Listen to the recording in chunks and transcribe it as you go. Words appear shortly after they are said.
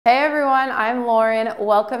Hey everyone, I'm Lauren.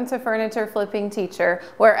 Welcome to Furniture Flipping Teacher,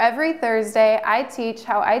 where every Thursday I teach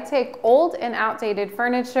how I take old and outdated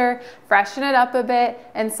furniture, freshen it up a bit,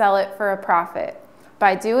 and sell it for a profit.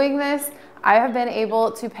 By doing this, I have been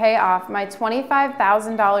able to pay off my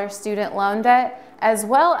 $25,000 student loan debt, as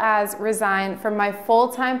well as resign from my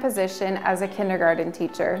full-time position as a kindergarten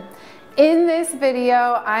teacher. In this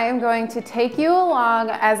video, I am going to take you along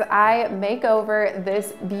as I make over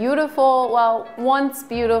this beautiful, well, once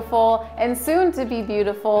beautiful and soon to be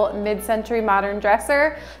beautiful mid-century modern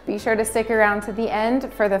dresser. Be sure to stick around to the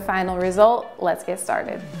end for the final result. Let's get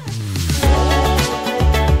started.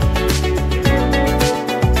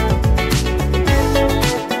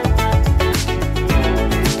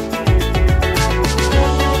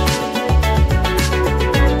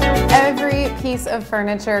 Piece of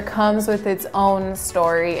furniture comes with its own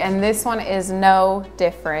story, and this one is no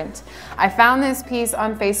different. I found this piece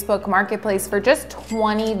on Facebook Marketplace for just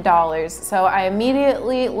 $20, so I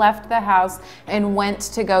immediately left the house and went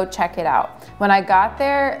to go check it out. When I got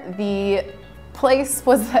there, the place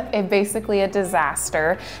was basically a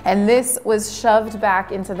disaster, and this was shoved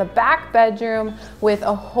back into the back bedroom with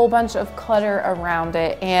a whole bunch of clutter around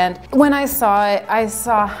it. And when I saw it, I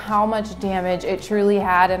saw how much damage it truly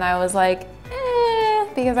had, and I was like,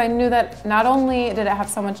 because I knew that not only did it have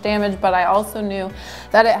so much damage, but I also knew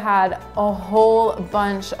that it had a whole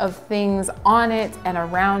bunch of things on it and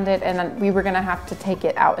around it, and we were gonna have to take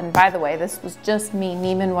it out. And by the way, this was just me,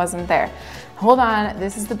 Neiman wasn't there. Hold on,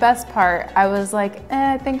 this is the best part. I was like,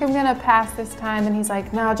 I think I'm gonna pass this time. And he's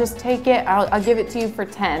like, no, just take it, I'll give it to you for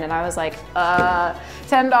 10. And I was like,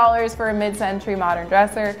 $10 for a mid-century modern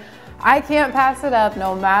dresser. I can't pass it up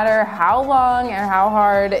no matter how long or how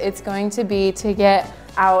hard it's going to be to get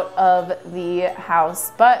out of the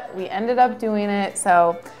house, but we ended up doing it,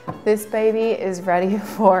 so this baby is ready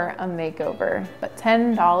for a makeover. But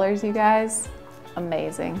 $10, you guys,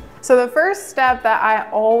 amazing. So the first step that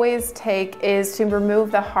I always take is to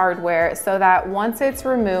remove the hardware so that once it's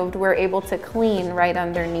removed, we're able to clean right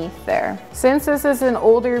underneath there. Since this is an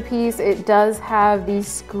older piece, it does have these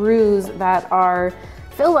screws that are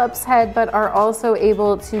Phillips head, but are also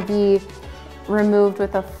able to be removed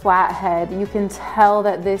with a flat head. You can tell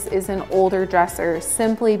that this is an older dresser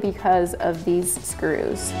simply because of these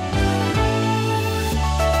screws.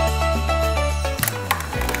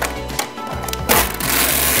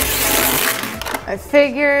 I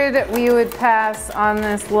figured we would pass on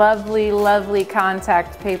this lovely, lovely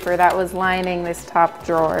contact paper that was lining this top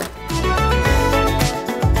drawer.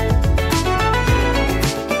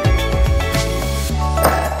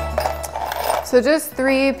 So just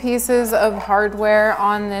 3 pieces of hardware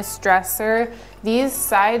on this dresser. These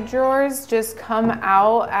side drawers just come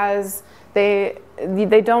out as they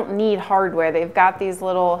don't need hardware. They've got these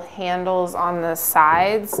little handles on the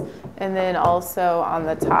sides and then also on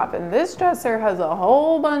the top. And this dresser has a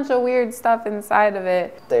whole bunch of weird stuff inside of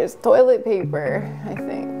it. There's toilet paper, I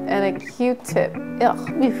think, and a Q-tip.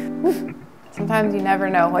 Ugh. Sometimes you never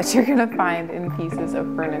know what you're gonna find in pieces of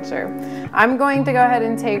furniture. I'm going to go ahead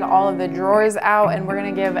and take all of the drawers out, and we're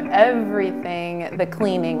gonna give everything the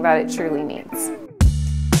cleaning that it truly needs.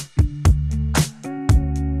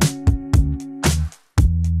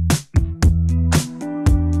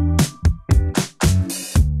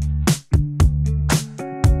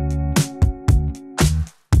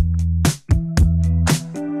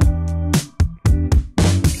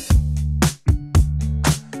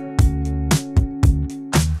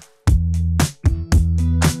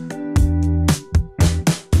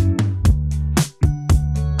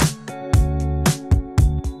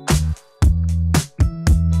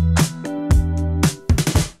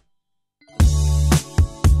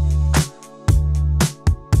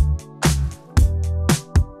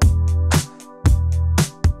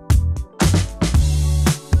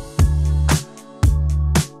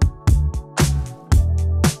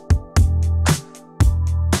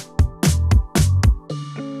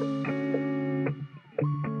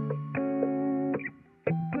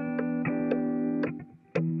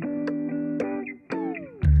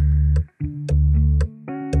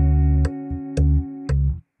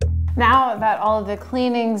 Now that all of the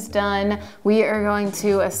cleaning's done, we are going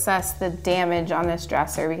to assess the damage on this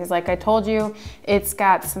dresser because, like I told you, it's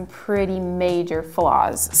got some pretty major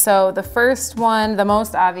flaws. So the first one, the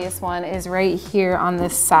most obvious one, is right here on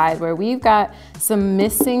this side where we've got some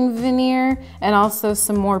missing veneer and also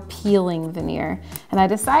some more peeling veneer. And I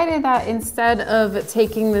decided that instead of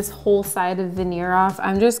taking this whole side of veneer off,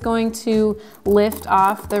 I'm just going to lift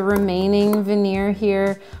off the remaining veneer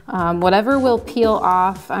here. Whatever will peel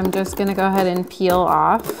off, I'm just gonna go ahead and peel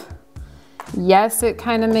off. Yes, it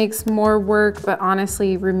kind of makes more work, but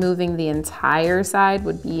honestly, removing the entire side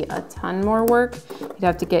would be a ton more work. You'd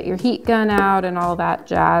have to get your heat gun out and all that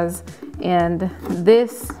jazz. And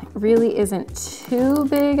this really isn't too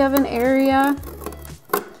big of an area.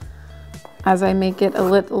 As I make it a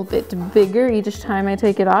little bit bigger each time I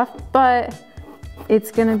take it off, but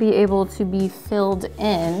it's gonna be able to be filled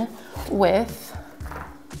in with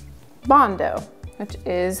Bondo, which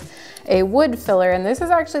is a wood filler. And this is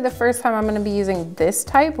actually the first time I'm gonna be using this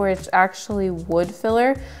type where it's actually wood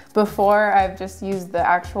filler. Before, I've just used the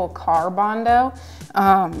actual car Bondo,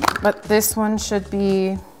 but this one should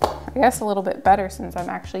be, I guess, a little bit better since I'm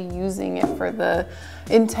actually using it for the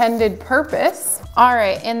intended purpose. All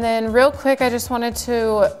right, and then real quick, I just wanted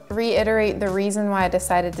to reiterate the reason why I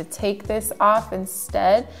decided to take this off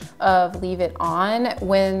instead of leave it on.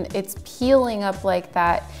 When it's peeling up like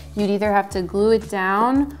that, you'd either have to glue it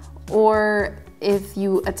down, or if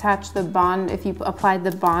you attach the bond, if you applied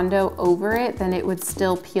the Bondo over it, then it would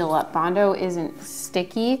still peel up. Bondo isn't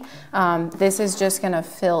sticky. This is just gonna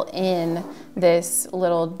fill in this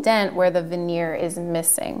little dent where the veneer is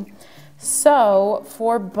missing. So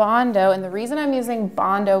for Bondo, and the reason I'm using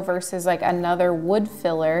Bondo versus like another wood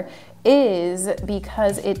filler is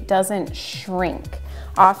because it doesn't shrink.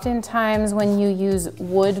 Oftentimes when you use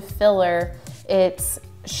wood filler, it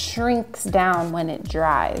shrinks down when it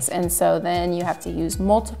dries. And so then you have to use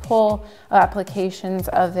multiple applications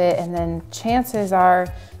of it, and then chances are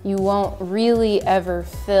you won't really ever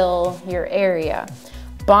fill your area.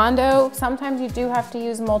 Bondo, sometimes you do have to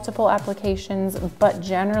use multiple applications, but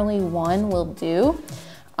generally one will do.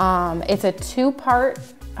 It's a 2-part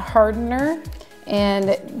hardener,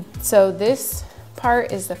 and so this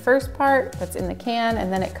part is the first part that's in the can,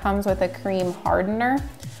 and then it comes with a cream hardener.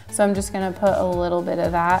 So I'm just gonna put a little bit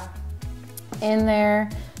of that in there,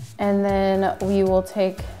 and then we will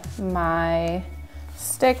take my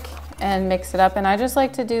stick and mix it up. And I just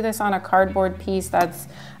like to do this on a cardboard piece that's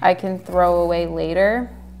I can throw away later.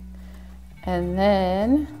 And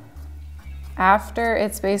then after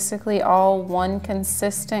it's basically all one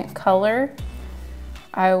consistent color,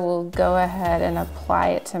 I will go ahead and apply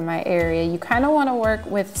it to my area. You kind of want to work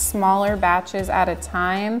with smaller batches at a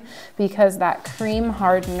time because that cream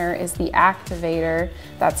hardener is the activator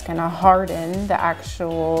that's going to harden the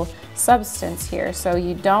actual substance here. So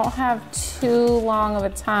you don't have too long of a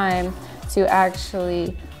time to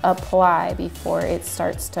actually apply before it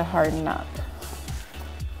starts to harden up.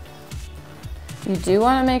 You do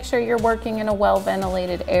want to make sure you're working in a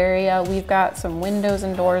well-ventilated area. We've got some windows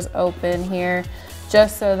and doors open here,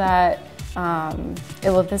 just so that,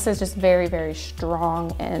 this is just very, very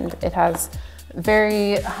strong, and it has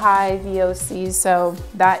very high VOCs. So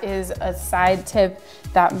that is a side tip.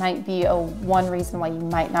 That might be one reason why you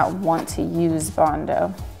might not want to use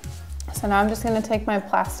Bondo. So now I'm just gonna take my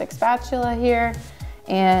plastic spatula here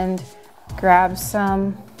and grab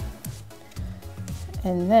some,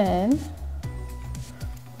 and then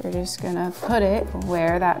we're just gonna put it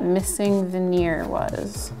where that missing veneer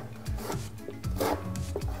was.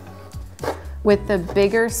 With the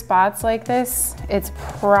bigger spots like this, it's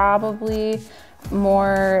probably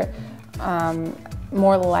more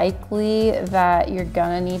likely that you're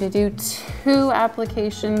gonna need to do 2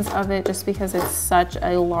 applications of it just because it's such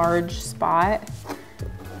a large spot.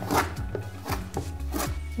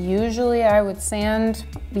 Usually I would sand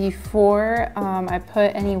before I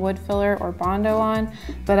put any wood filler or Bondo on,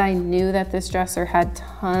 but I knew that this dresser had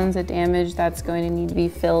tons of damage that's going to need to be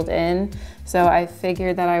filled in. So I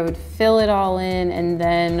figured that I would fill it all in, and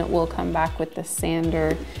then we'll come back with the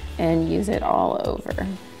sander and use it all over.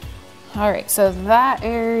 All right, so that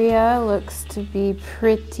area looks to be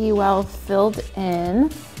pretty well filled in.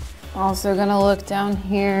 Also gonna look down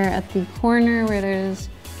here at the corner where there's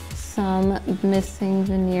some missing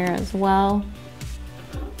veneer as well.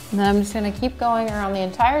 And then I'm just gonna keep going around the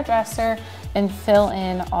entire dresser and fill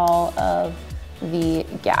in all of the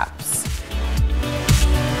gaps.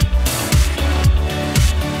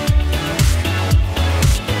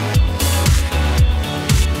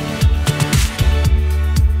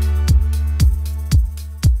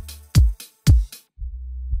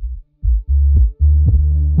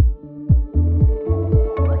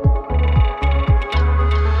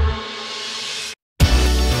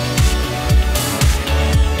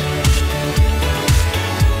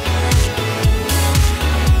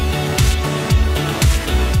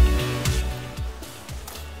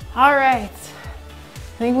 All right,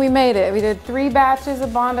 I think we made it. We did 3 batches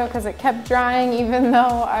of Bondo because it kept drying even though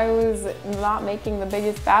I was not making the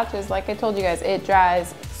biggest batches. Like I told you guys, it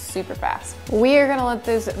dries super fast. We are gonna let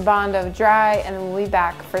this Bondo dry and then we'll be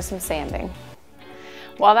back for some sanding.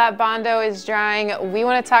 While that Bondo is drying, we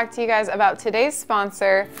want to talk to you guys about today's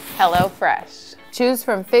sponsor, HelloFresh. Choose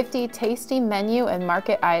from 50 tasty menu and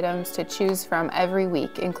market items to choose from every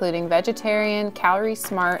week, including vegetarian, calorie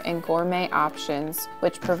smart, and gourmet options,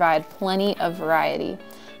 which provide plenty of variety.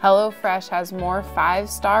 HelloFresh has more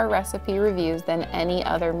 5-star recipe reviews than any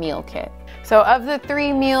other meal kit. So of the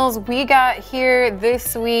 3 meals we got here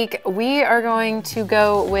this week, we are going to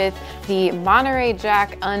go with the Monterey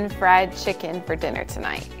Jack unfried chicken for dinner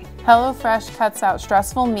tonight. HelloFresh cuts out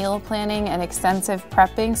stressful meal planning and extensive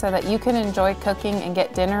prepping so that you can enjoy cooking and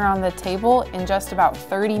get dinner on the table in just about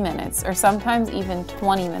 30 minutes, or sometimes even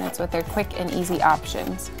 20 minutes with their quick and easy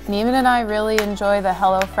options. Neiman and I really enjoy the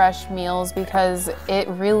HelloFresh meals because it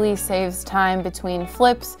really saves time between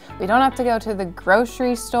flips. We don't have to go to the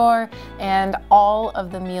grocery store, and all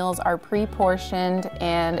of the meals are pre-portioned,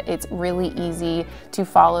 and it's really easy to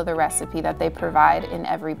follow the recipe that they provide in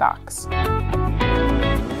every box.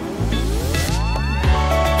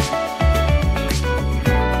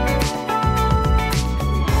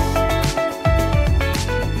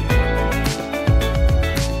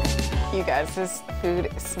 You guys, this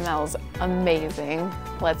food smells amazing.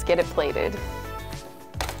 Let's get it plated.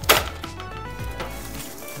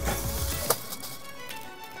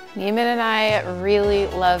 Neiman and I really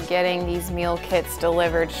love getting these meal kits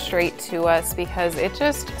delivered straight to us because it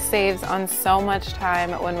just saves on so much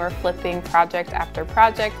time when we're flipping project after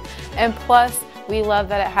project. And plus, we love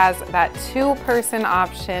that it has that 2-person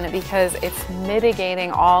option because it's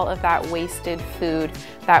mitigating all of that wasted food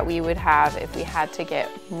that we would have if we had to get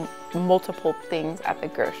multiple things at the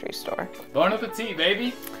grocery store. Bon appetit,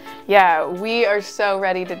 baby. Yeah, we are so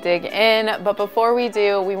ready to dig in, but before we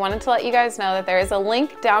do, we wanted to let you guys know that there is a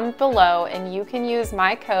link down below and you can use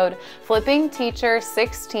my code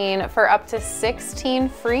FlippingTeacher16 for up to 16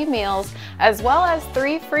 free meals as well as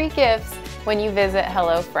 3 free gifts when you visit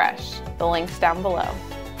HelloFresh. The link's down below.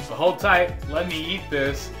 So hold tight, let me eat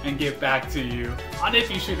this and get back to you on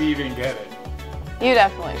if you should even get it. You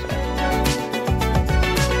definitely should.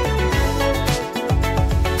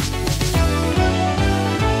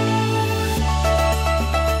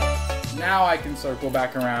 Now I can circle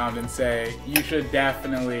back around and say you should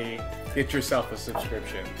definitely get yourself a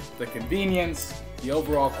subscription. The convenience, the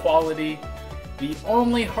overall quality, the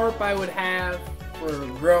only hope I would have for a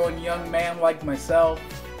growing young man like myself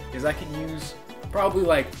is I could use probably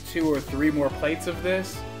like 2 or 3 more plates of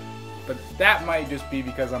this, but that might just be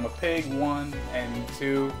because I'm a pig, 1, and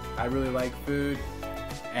 2, I really like food,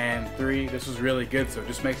 and 3, this was really good, so it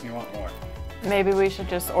just makes me want more. Maybe we should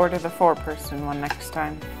just order the 4-person one next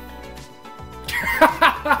time.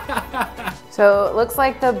 So it looks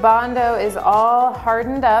like the Bondo is all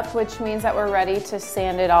hardened up, which means that we're ready to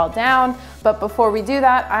sand it all down. But before we do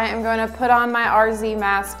that, I am going to put on my RZ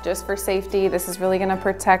mask just for safety. This is really going to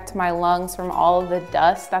protect my lungs from all of the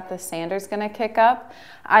dust that the sander's going to kick up.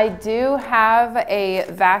 I do have a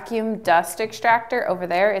vacuum dust extractor over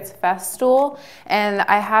there. It's Festool, and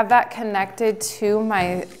I have that connected to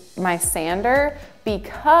my sander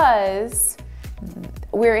because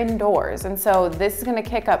we're indoors, and so this is going to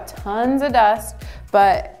kick up tons of dust,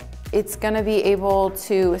 but it's going to be able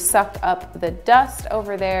to suck up the dust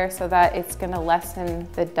over there so that it's going to lessen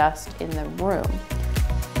the dust in the room.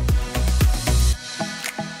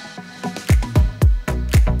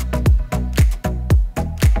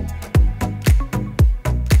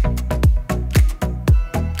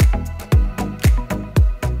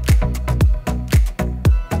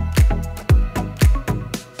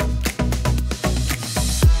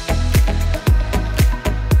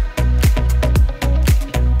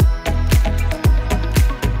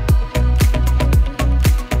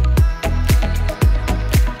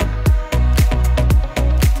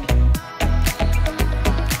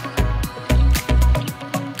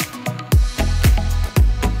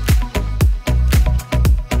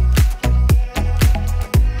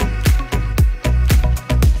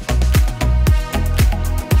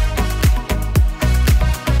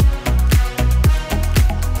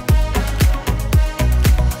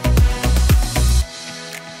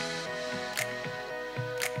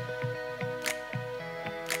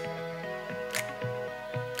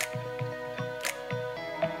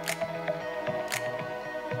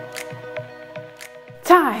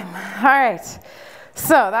 Time. All right.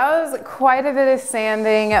 So that was quite a bit of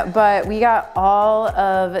sanding, but we got all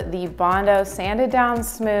of the Bondo sanded down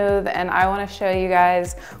smooth, and I want to show you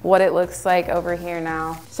guys what it looks like over here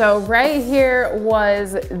now. So right here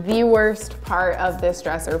was the worst part of this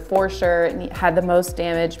dresser for sure. It had the most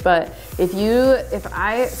damage, but if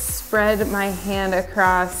I spread my hand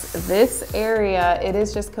across this area, it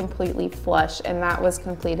is just completely flush, and that was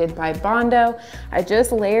completed by Bondo. I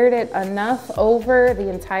just layered it enough over the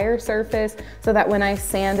entire surface so that when I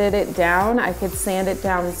sanded it down, I could sand it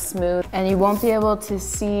down smooth, and you won't be able to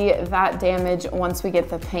see that damage once we get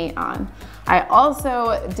the paint on. I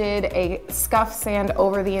also did a scuff sand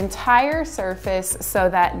over the entire surface so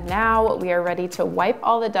that now we are ready to wipe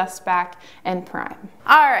all the dust back and prime.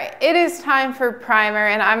 All right, it is time for primer,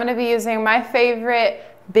 and I'm gonna be using my favorite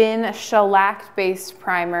bin shellac based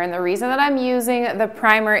primer. And the reason that I'm using the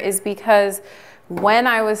primer is because when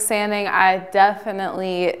I was sanding, I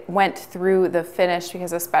definitely went through the finish,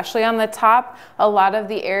 because especially on the top, a lot of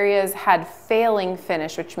the areas had failing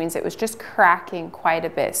finish, which means it was just cracking quite a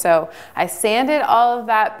bit. So I sanded all of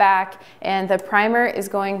that back, and the primer is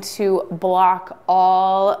going to block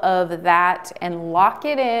all of that and lock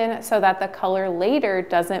it in so that the color later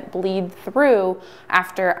doesn't bleed through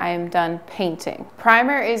after I'm done painting.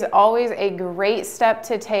 Primer is always a great step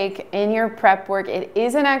to take in your prep work. It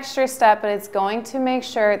is an extra step, but it's going to make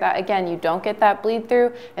sure that, again, you don't get that bleed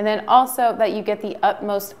through, and then also that you get the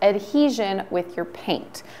utmost adhesion with your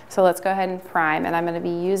paint. So let's go ahead and prime, and I'm going to be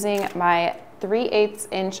using my 3/8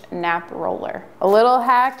 inch nap roller. A little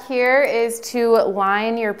hack here is to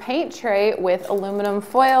line your paint tray with aluminum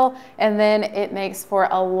foil, and then it makes for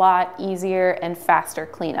a lot easier and faster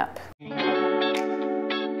cleanup.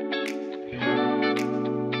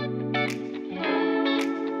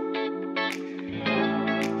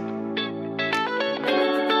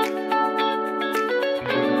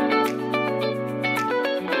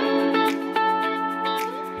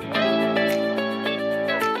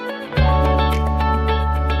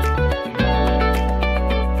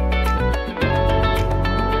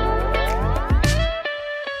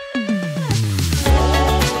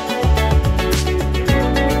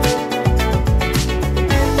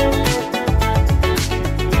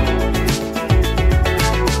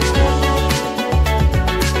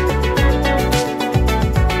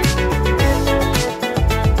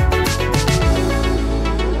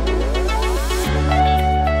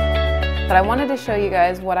 But I wanted to show you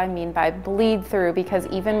guys what I mean by bleed through, because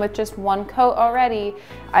even with just one coat already,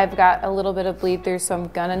 I've got a little bit of bleed through, so I'm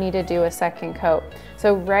gonna need to do a second coat.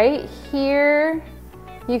 So right here,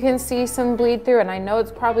 you can see some bleed through, and I know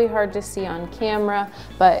it's probably hard to see on camera,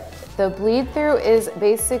 but the bleed through is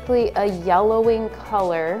basically a yellowing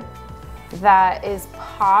color that is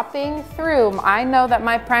popping through. I know that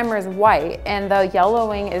my primer is white and the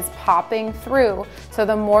yellowing is popping through. So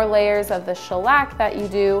the more layers of the shellac that you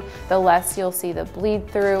do, the less you'll see the bleed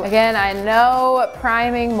through. Again, I know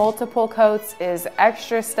priming multiple coats is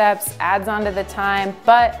extra steps, adds on to the time,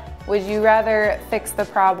 but would you rather fix the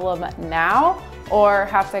problem now or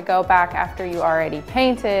have to go back after you already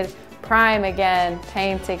painted, prime again,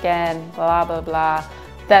 paint again, blah, blah, blah?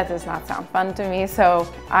 That does not sound fun to me, so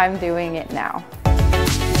I'm doing it now.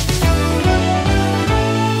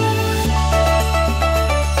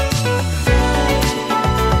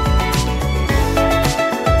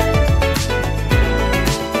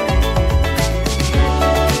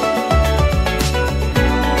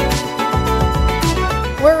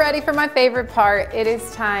 We're ready for my favorite part. It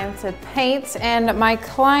is time to paint, and my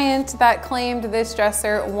client that claimed this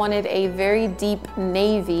dresser wanted a very deep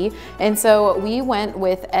navy, and so we went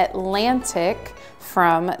with Atlantic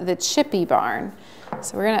from the Chippy Barn.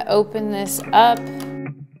 So we're gonna open this up.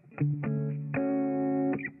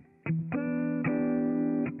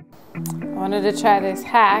 I wanted to try this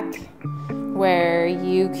hack where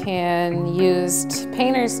you can use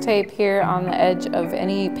painter's tape here on the edge of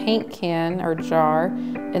any paint can or jar,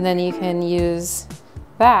 and then you can use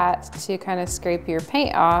that to kind of scrape your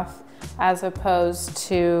paint off, as opposed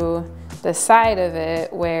to the side of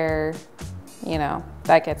it where, you know,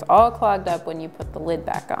 that gets all clogged up when you put the lid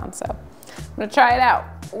back on. So I'm gonna try it out.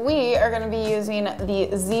 We are gonna be using the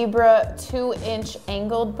Zebra 2-inch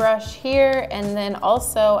angled brush here, and then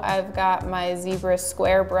also I've got my Zebra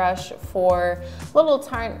square brush for little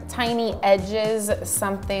tiny edges.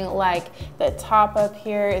 Something like the top up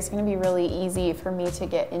here is gonna be really easy for me to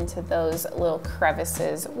get into those little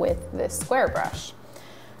crevices with this square brush.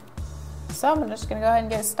 So I'm just gonna go ahead and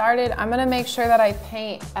get started. I'm gonna make sure that I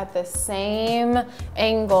paint at the same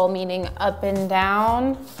angle, meaning up and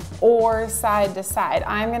down, or side to side.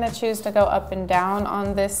 I'm gonna choose to go up and down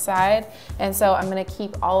on this side, and so I'm gonna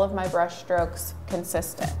keep all of my brush strokes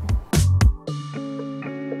consistent.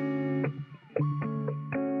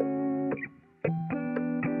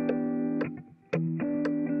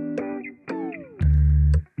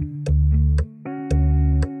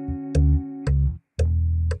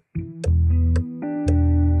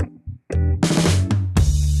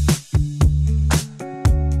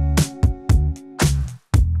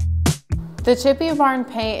 The Chippy Barn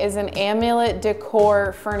paint is an Amulet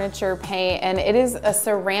Decor furniture paint, and it is a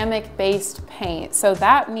ceramic based paint. So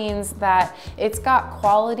that means that it's got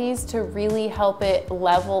qualities to really help it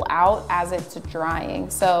level out as it's drying.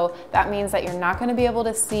 So that means that you're not going to be able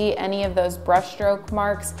to see any of those brushstroke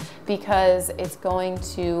marks because it's going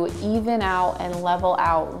to even out and level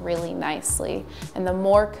out really nicely. And the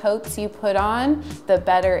more coats you put on, the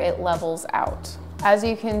better it levels out. As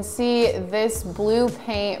you can see, this blue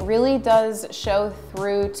paint really does show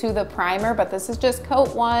through to the primer, but this is just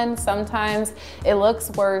coat one. Sometimes it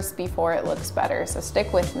looks worse before it looks better, so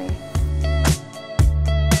stick with me.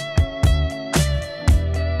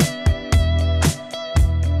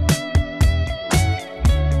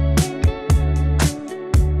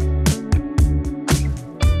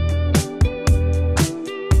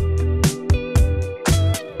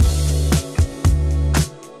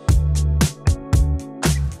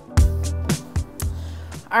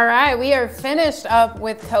 All right, we are finished up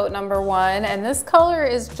with coat number one, and this color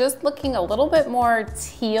is just looking a little bit more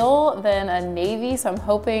teal than a navy, so I'm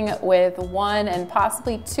hoping with one and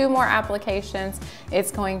possibly two more applications,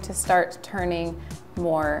 it's going to start turning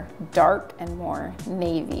more dark and more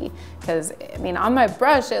navy. Because, I mean, on my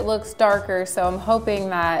brush it looks darker, so I'm hoping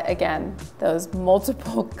that, again, those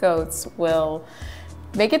multiple coats will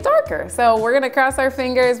make it darker. So we're gonna cross our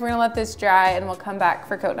fingers, we're gonna let this dry, and we'll come back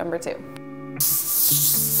for coat number two.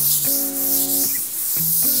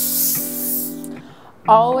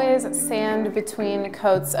 Always sand between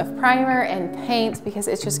coats of primer and paint because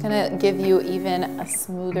it's just gonna give you even a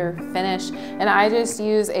smoother finish. And I just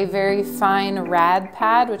use a very fine rad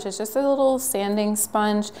pad, which is just a little sanding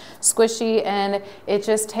sponge, squishy, and it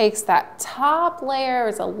just takes that top layer,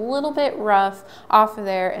 it's a little bit rough, off of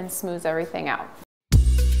there and smooths everything out.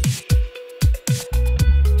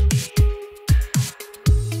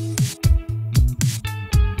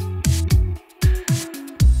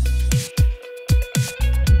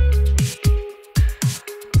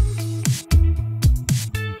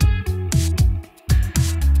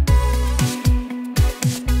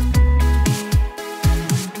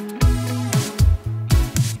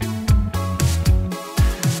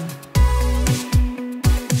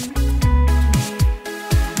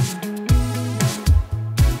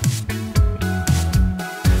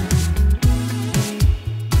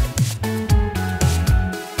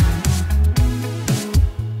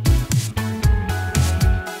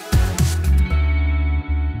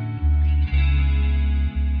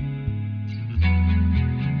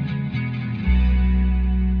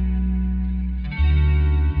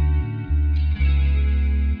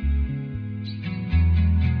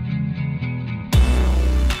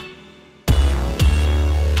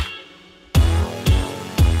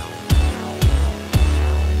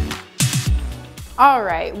 All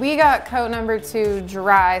right, we got coat number two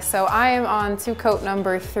dry, so I am on to coat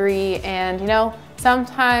number three, and you know,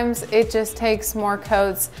 sometimes it just takes more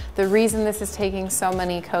coats. The reason this is taking so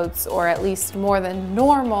many coats, or at least more than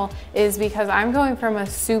normal, is because I'm going from a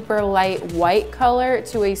super light white color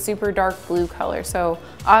to a super dark blue color. So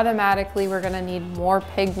automatically we're gonna need more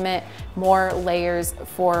pigment, more layers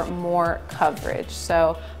for more coverage.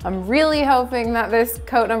 So I'm really hoping that this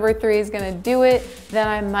coat number three is gonna do it. Then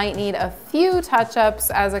I might need a few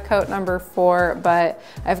touch-ups as a coat number four, but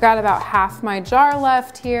I've got about half my jar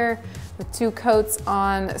left here with two coats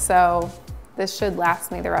on, so this should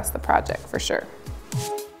last me the rest of the project for sure.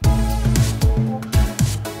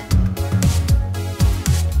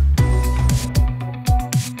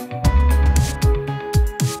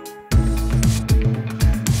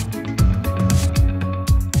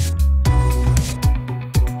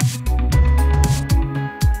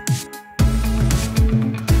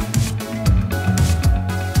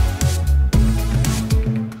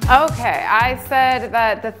 Okay, I said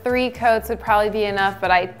that the 3 coats would probably be enough,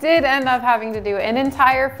 but I did end up having to do an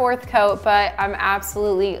entire 4th coat, but I'm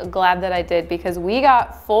absolutely glad that I did because we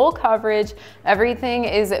got full coverage. Everything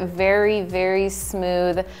is very, very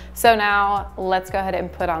smooth. So now let's go ahead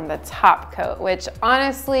and put on the top coat, which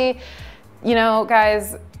honestly, you know,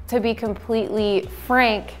 guys, to be completely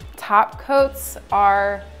frank, top coats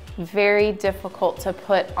are very difficult to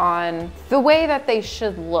put on the way that they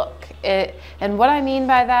should look. And what I mean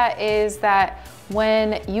by that is that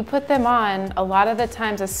when you put them on, a lot of the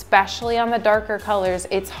times, especially on the darker colors,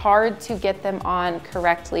 it's hard to get them on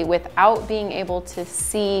correctly without being able to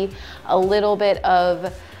see a little bit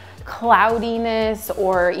of cloudiness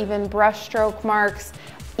or even brush stroke marks.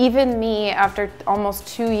 Even me, after almost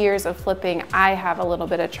 2 years of flipping, I have a little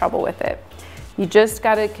bit of trouble with it. You just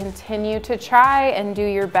got to continue to try and do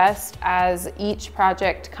your best as each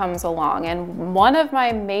project comes along. And one of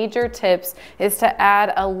my major tips is to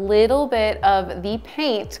add a little bit of the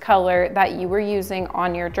paint color that you were using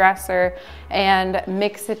on your dresser and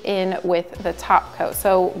mix it in with the top coat.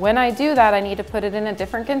 So when I do that, I need to put it in a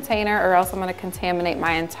different container, or else I'm going to contaminate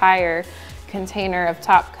my entire container of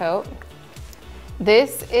top coat.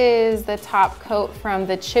 This is the top coat from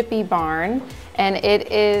the Chippy Barn, and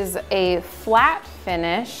it is a flat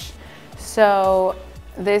finish, so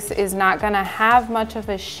this is not gonna have much of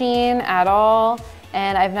a sheen at all.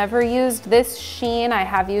 And I've never used this sheen. I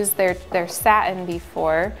have used their satin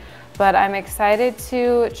before, but I'm excited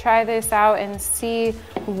to try this out and see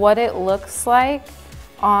what it looks like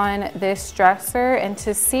on this dresser and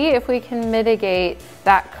to see if we can mitigate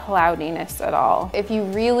that cloudiness at all. If you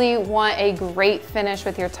really want a great finish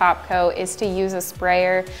with your top coat, is to use a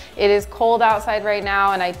sprayer. It is cold outside right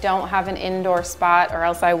now and I don't have an indoor spot, or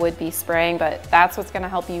else I would be spraying, but that's what's gonna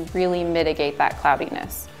help you really mitigate that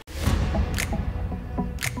cloudiness.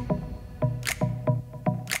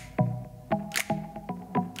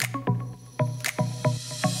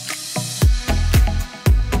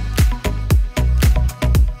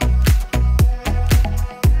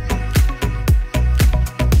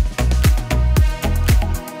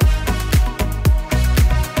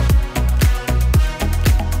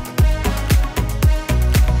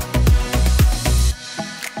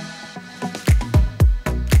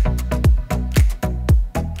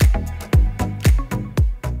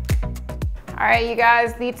 All right, you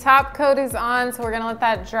guys, the top coat is on, so we're gonna let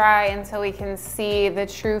that dry until we can see the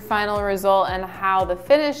true final result and how the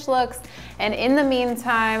finish looks. And in the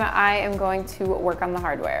meantime, I am going to work on the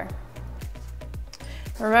hardware.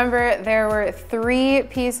 Remember, there were 3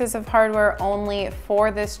 pieces of hardware only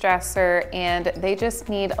for this dresser, and they just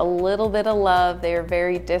need a little bit of love. They are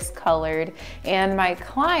very discolored, and my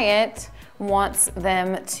client wants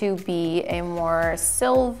them to be a more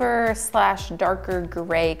silver / darker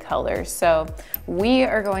gray color. So we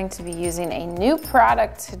are going to be using a new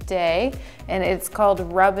product today, and it's called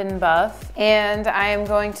Rub and Buff. And I am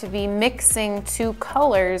going to be mixing 2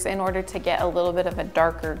 colors in order to get a little bit of a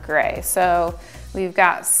darker gray. So we've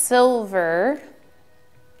got silver,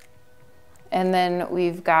 and then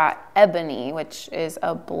we've got ebony, which is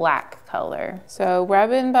a black color. So Rub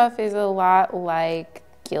and Buff is a lot like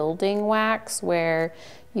gilding wax, where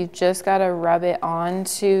you just got to rub it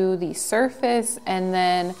onto the surface, and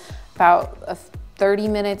then about 30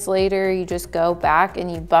 minutes later you just go back and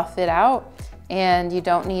you buff it out, and you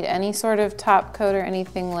don't need any sort of top coat or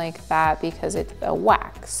anything like that because it's a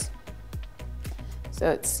wax, so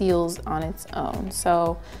it seals on its own.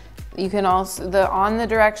 So you can also, on the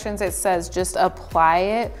directions it says just apply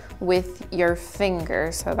it with your finger,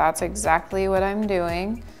 so that's exactly what I'm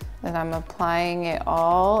doing. And I'm applying it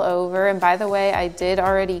all over. And by the way, I did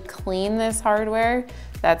already clean this hardware.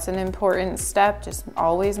 That's an important step, just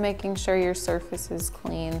always making sure your surface is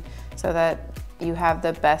clean so that you have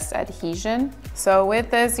the best adhesion. So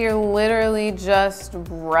with this, you're literally just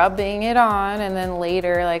rubbing it on, and then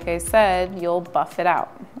later, like I said, you'll buff it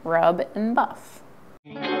out. Rub and buff.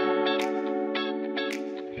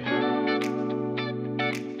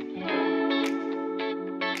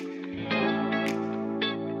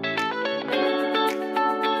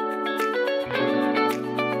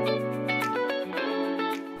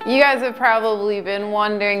 You guys have probably been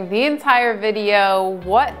wondering the entire video,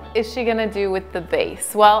 what is she gonna do with the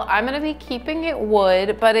base? Well, I'm gonna be keeping it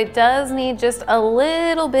wood, but it does need just a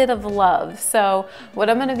little bit of love. So what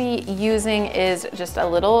I'm gonna be using is just a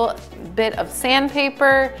little bit of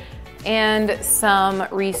sandpaper and some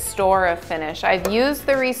Restore Finish. I've used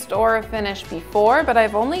the Restore Finish before, but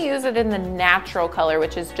I've only used it in the natural color,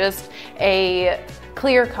 which is just a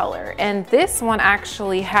clear color. And this one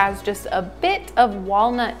actually has just a bit of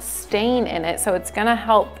walnut stain in it, so it's gonna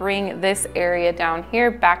help bring this area down here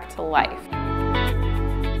back to life.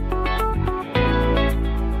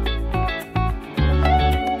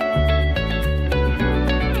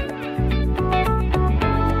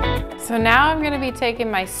 So now I'm gonna be taking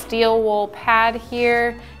my steel wool pad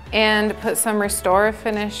here and put some Restore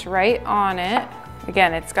Finish right on it.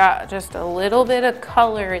 Again, it's got just a little bit of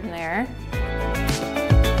color in there.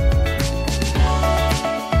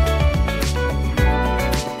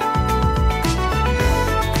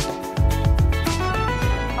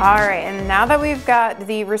 All right, and now that we've got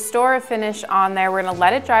the Restore finish on there, we're gonna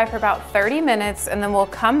let it dry for about 30 minutes and then we'll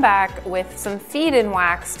come back with some feed-in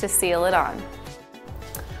wax to seal it on.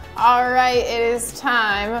 All right, it is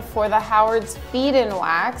time for the Howard's feed-in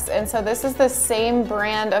wax. And so this is the same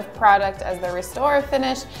brand of product as the Restore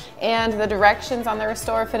finish, and the directions on the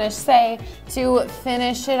Restore finish say to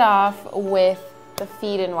finish it off with the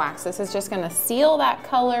feed-in wax. This is just gonna seal that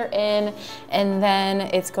color in, and then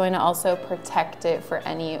it's going to also protect it for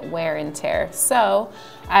any wear and tear. So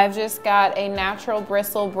I've just got a natural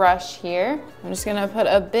bristle brush here. I'm just gonna put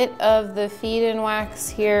a bit of the feed-in wax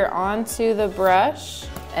here onto the brush,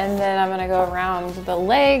 and then I'm gonna go around the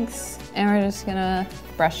legs and we're just gonna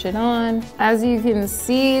brush it on. As you can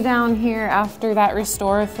see down here, after that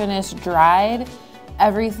Restore finish dried,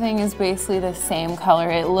 everything is basically the same color.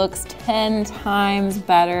 It looks 10 times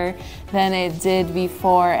better than it did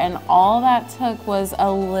before, and all that took was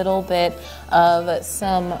a little bit of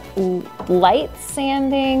some light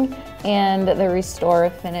sanding and the Restore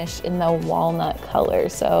finish in the walnut color.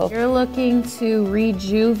 So if you're looking to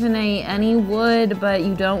rejuvenate any wood, but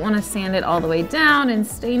you don't want to sand it all the way down and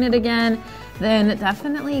stain it again, then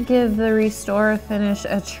definitely give the Restore finish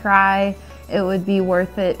a try. It would be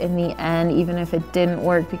worth it in the end, even if it didn't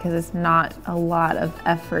work, because it's not a lot of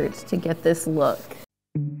effort to get this look.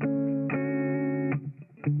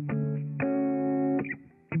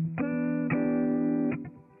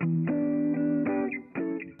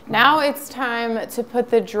 Now it's time to put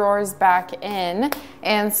the drawers back in,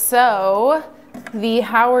 and so the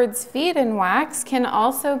Howard's feed-in wax can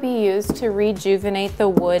also be used to rejuvenate the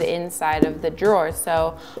wood inside of the drawer.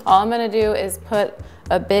 So all I'm gonna do is put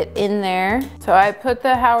a bit in there. So I put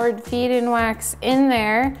the Howard feed-in wax in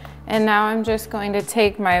there, and now I'm just going to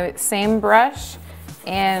take my same brush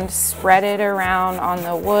and spread it around on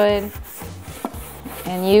the wood.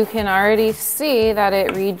 And you can already see that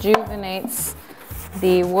it rejuvenates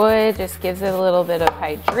the wood, just gives it a little bit of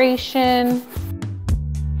hydration.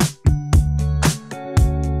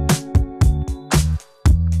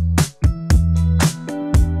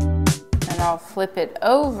 And I'll flip it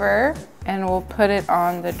over and we'll put it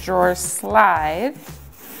on the drawer slide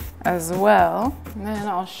as well. And then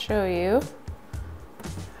I'll show you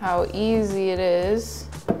how easy it is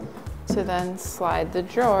to then slide the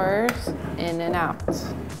drawers in and out.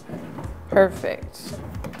 Perfect.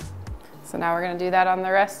 So now we're gonna do that on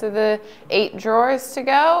the rest of the 8 drawers to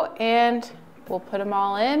go, and we'll put them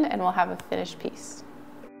all in and we'll have a finished piece.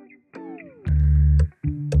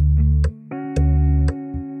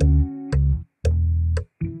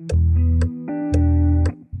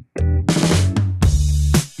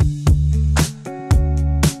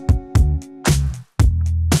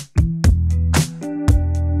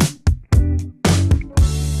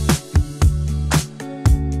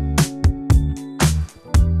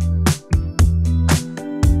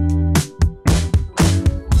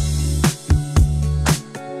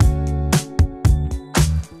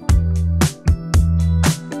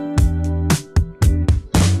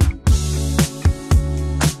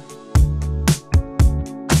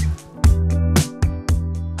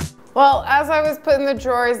 Well, as I was putting the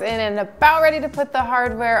drawers in and about ready to put the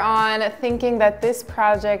hardware on, thinking that this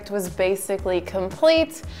project was basically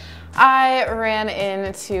complete, I ran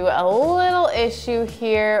into a little issue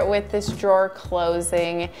here with this drawer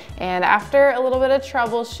closing. And after a little bit of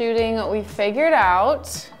troubleshooting, we figured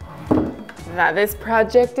out that this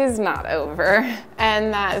project is not over,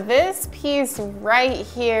 and that this piece right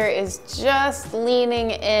here is just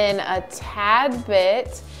leaning in a tad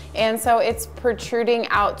bit, and so it's protruding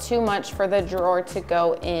out too much for the drawer to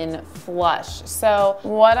go in flush. So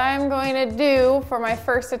what I'm going to do for my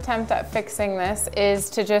first attempt at fixing this is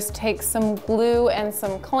to just take some glue and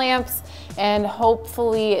some clamps, and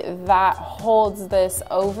hopefully that holds this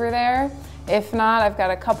over there. If not, I've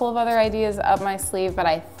got a couple of other ideas up my sleeve, but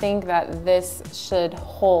I think that this should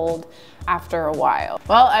hold after a while.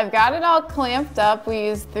 Well, I've got it all clamped up. We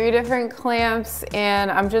used 3 different clamps,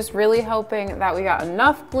 and I'm just really hoping that we got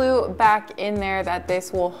enough glue back in there that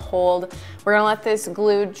this will hold. We're gonna let this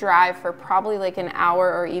glue dry for probably like an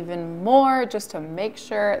hour or even more, just to make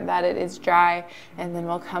sure that it is dry, and then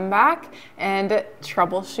we'll come back and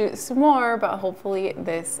troubleshoot some more, but hopefully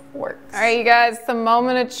this works. All right, you guys, the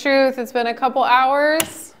moment of truth. It's been a couple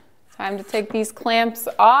hours. Time to take these clamps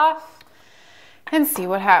off and see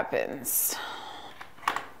what happens.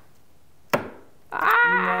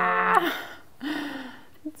 Ah!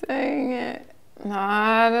 Dang it.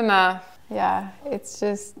 Not enough. Yeah, it's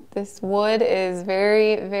just, this wood is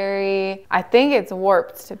very, I think it's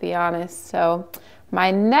warped, to be honest. So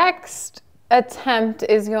my next attempt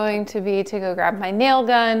is going to be to go grab my nail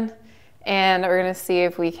gun and we're gonna see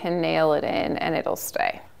if we can nail it in and it'll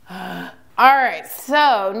stay. All right,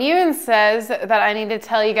 so Neven says that I need to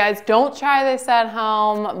tell you guys, don't try this at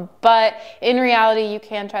home, but in reality, you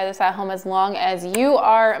can try this at home as long as you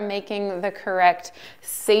are making the correct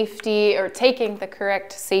safety or taking the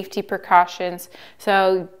correct safety precautions.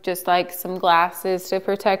 So just like some glasses to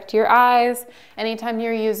protect your eyes. Anytime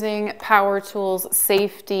you're using power tools,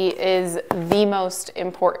 safety is the most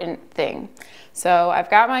important thing. So I've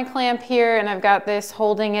got my clamp here and I've got this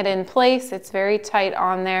holding it in place. It's very tight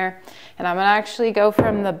on there. And I'm gonna actually go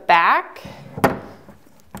from the back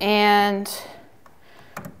and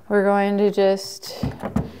we're going to just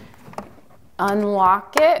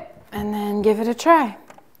unlock it and then give it a try.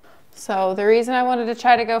 So the reason I wanted to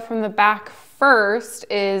try to go from the back first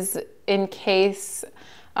is in case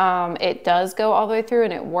it does go all the way through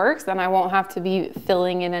and it works, then I won't have to be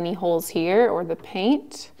filling in any holes here or the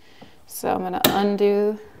paint. So I'm gonna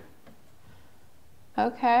undo.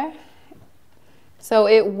 Okay. So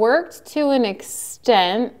it worked to an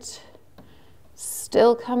extent,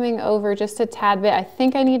 still coming over just a tad bit. I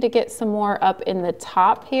think I need to get some more up in the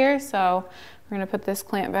top here. So we're gonna put this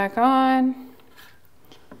clamp back on,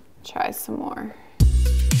 try some more.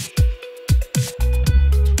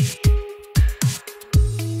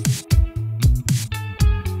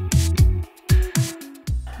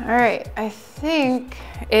 All right, I think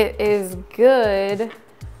it is good.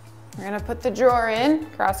 We're gonna put the drawer in.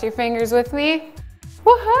 Cross your fingers with me.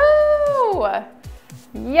 Woohoo!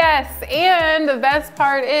 Yes, and the best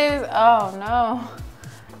part is, oh no,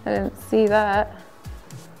 I didn't see that.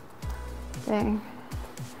 Dang.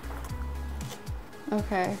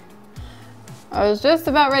 Okay. I was just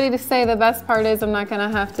about ready to say the best part is I'm not gonna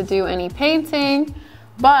have to do any painting,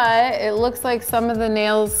 but it looks like some of the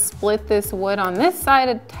nails split this wood on this side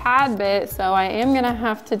a tad bit, so I am gonna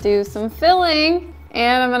have to do some filling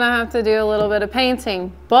and I'm gonna have to do a little bit of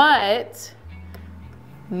painting. But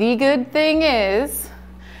the good thing is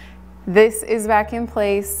this is back in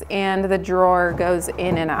place and the drawer goes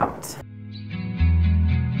in and out.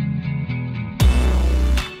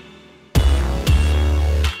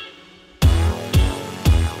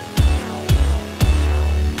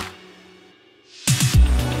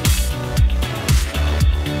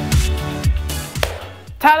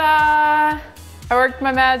 Ta-da! I worked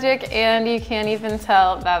my magic and you can't even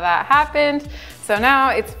tell that that happened. So now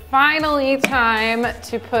it's finally time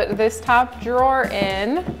to put this top drawer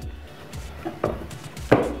in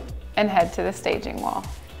and head to the staging wall.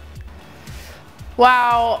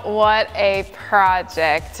 Wow, what a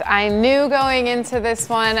project. I knew going into this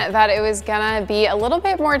one that it was gonna be a little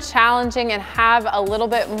bit more challenging and have a little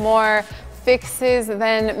bit more fixes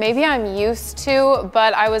than maybe I'm used to,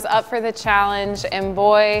 but I was up for the challenge and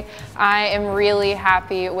boy, I am really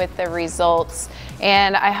happy with the results.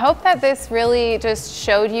 And I hope that this really just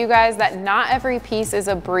showed you guys that not every piece is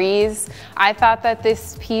a breeze. I thought that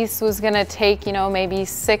this piece was gonna take, you know, maybe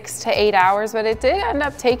 6 to 8 hours, but it did end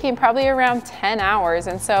up taking probably around 10 hours.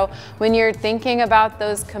 And so when you're thinking about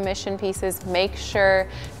those commission pieces, make sure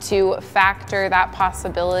to factor that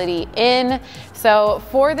possibility in. So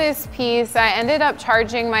for this piece, I ended up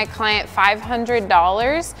charging my client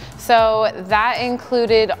 $500. So that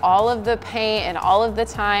included all of the paint and all of the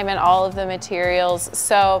time and all of the materials.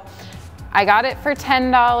 So I got it for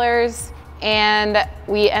 $10 and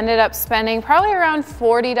we ended up spending probably around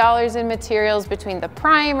 $40 in materials between the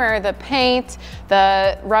primer, the paint,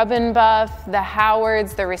 the rub and buff, the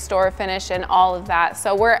Howards, the restore finish, and all of that.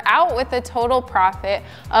 So we're out with a total profit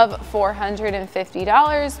of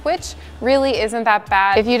 $450, which really isn't that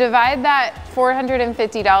bad. If you divide that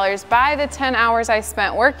 $450 by the 10 hours I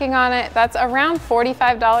spent working on it, that's around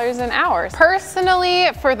 $45 an hour. Personally,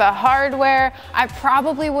 for the hardware, I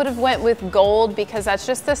probably would have went with gold because that's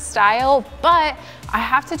just the style, but I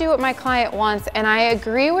have to do what my client wants, and I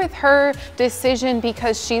agree with her decision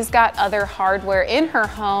because she's got other hardware in her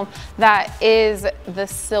home that is the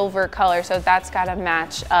silver color, so that's got to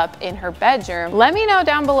match up in her bedroom. Let me know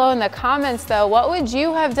down below in the comments though, what would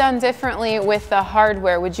you have done differently with the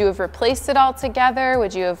hardware? Would you have replaced it all together?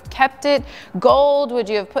 Would you have kept it gold? Would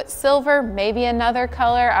you have put silver, maybe another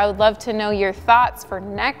color? I would love to know your thoughts for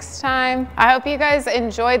next time. I hope you guys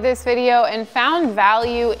enjoyed this video and found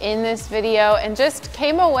value in this video and just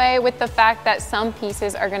came away with the fact that some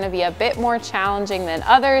pieces are going to be a bit more challenging than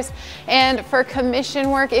others. And for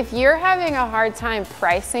commission work, if you're having a hard time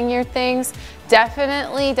pricing your things,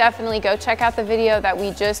 definitely go check out the video that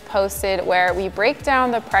we just posted where we break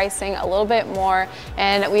down the pricing a little bit more,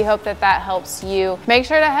 and we hope that that helps you. Make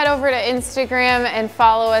sure to head over to Instagram and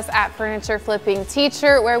follow us at Furniture Flipping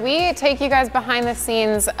Teacher, where we take you guys behind the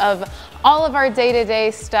scenes of all of our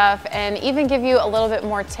day-to-day stuff and even give you a little bit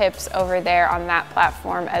more tips over there on that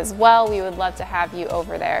platform as well. We would love to have you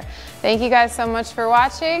over there. Thank you guys so much for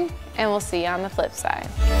watching, and we'll see you on the flip side.